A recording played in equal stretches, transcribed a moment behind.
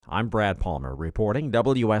I'm Brad Palmer reporting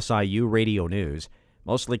WSIU Radio News.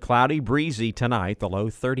 Mostly cloudy, breezy tonight, the low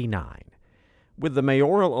 39. With the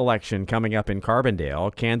mayoral election coming up in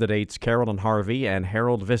Carbondale, candidates Carolyn Harvey and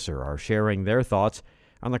Harold Visser are sharing their thoughts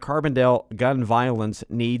on the Carbondale Gun Violence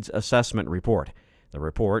Needs Assessment Report. The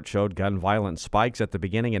report showed gun violence spikes at the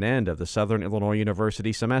beginning and end of the Southern Illinois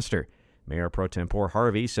University semester. Mayor Pro Tempore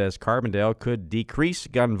Harvey says Carbondale could decrease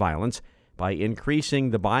gun violence by increasing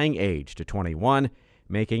the buying age to 21,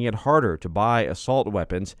 making it harder to buy assault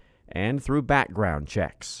weapons, and through background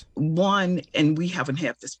checks. One, and we haven't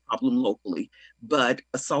had this problem locally, but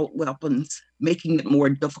assault weapons, making it more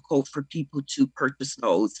difficult for people to purchase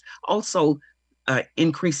those. Also,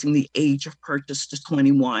 increasing the age of purchase to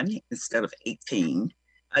 21 instead of 18,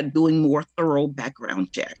 doing more thorough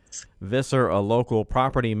background checks. Visser, a local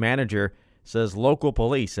property manager, says local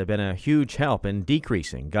police have been a huge help in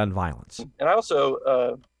decreasing gun violence. And I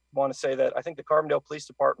also want to say that I think the Carbondale Police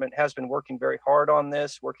Department has been working very hard on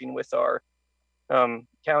this, working with our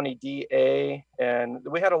county DA, and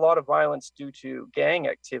we had a lot of violence due to gang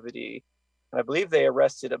activity. And I believe they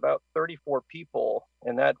arrested about 34 people,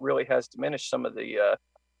 and that really has diminished some of the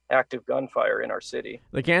active gunfire in our city.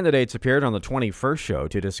 The candidates appeared on the 21st show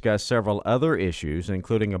to discuss several other issues,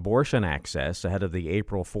 including abortion access ahead of the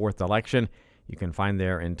April 4th election. You can find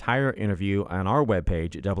their entire interview on our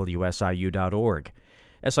webpage at WSIU.org.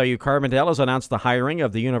 SIU Carbondale has announced the hiring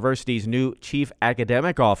of the university's new chief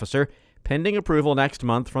academic officer, pending approval next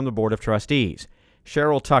month from the Board of Trustees.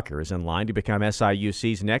 Cheryl Tucker is in line to become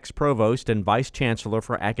SIUC's next provost and vice chancellor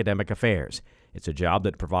for academic affairs. It's a job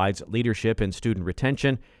that provides leadership in student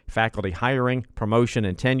retention, faculty hiring, promotion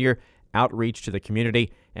and tenure, outreach to the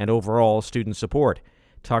community, and overall student support.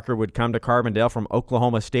 Tucker would come to Carbondale from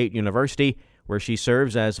Oklahoma State University, where she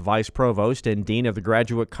serves as vice provost and dean of the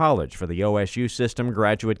Graduate College for the OSU system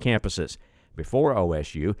graduate campuses. Before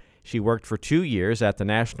OSU, she worked for 2 years at the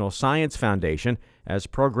National Science Foundation as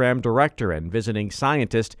program director and visiting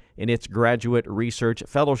scientist in its graduate research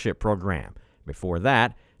fellowship program. Before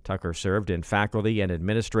that, Tucker served in faculty and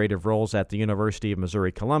administrative roles at the University of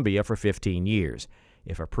Missouri-Columbia for 15 years.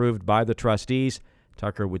 If approved by the trustees,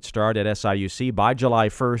 Tucker would start at SIUC by July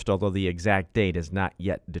 1st, although the exact date is not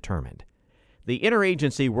yet determined. The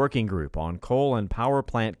Interagency Working Group on Coal and Power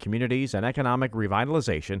Plant Communities and Economic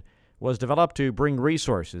Revitalization was developed to bring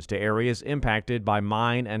resources to areas impacted by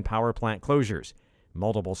mine and power plant closures.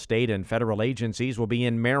 Multiple state and federal agencies will be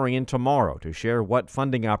in Marion tomorrow to share what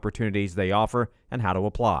funding opportunities they offer and how to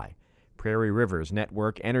apply. Prairie Rivers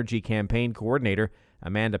Network Energy Campaign Coordinator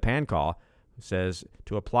Amanda Pancaw says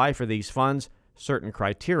to apply for these funds, certain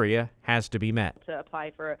criteria has to be met. To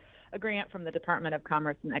apply for a grant from the Department of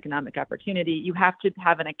Commerce and Economic Opportunity, you have to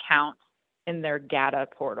have an account in their GATA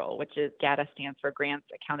portal, which is GATA stands for Grants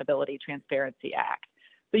Accountability Transparency Act.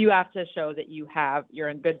 So you have to show that you're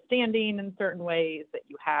in good standing in certain ways, that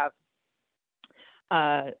you have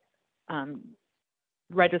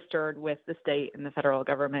registered with the state and the federal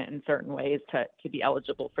government in certain ways to be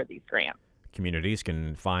eligible for these grants. Communities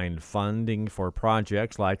can find funding for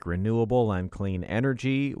projects like renewable and clean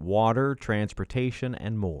energy, water, transportation,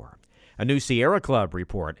 and more. A new Sierra Club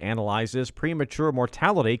report analyzes premature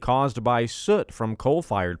mortality caused by soot from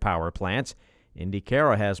coal-fired power plants. Indy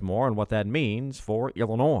Cara has more on what that means for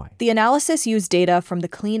Illinois. The analysis used data from the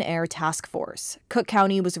Clean Air Task Force. Cook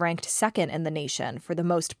County was ranked second in the nation for the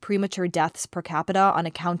most premature deaths per capita on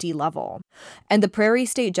a county level. And the Prairie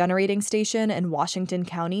State Generating Station in Washington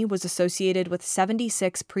County was associated with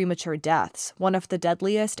 76 premature deaths, one of the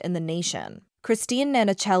deadliest in the nation. Christine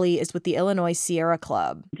Nanicelli is with the Illinois Sierra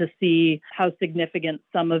Club. To see how significant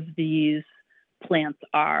some of these plants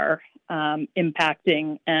are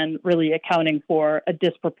impacting and really accounting for a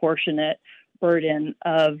disproportionate burden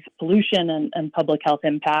of pollution and public health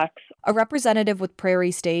impacts. A representative with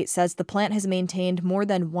Prairie State says the plant has maintained more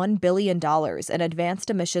than $1 billion in advanced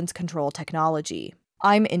emissions control technology.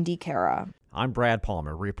 I'm Indy Cara. I'm Brad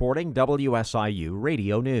Palmer reporting WSIU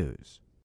Radio News.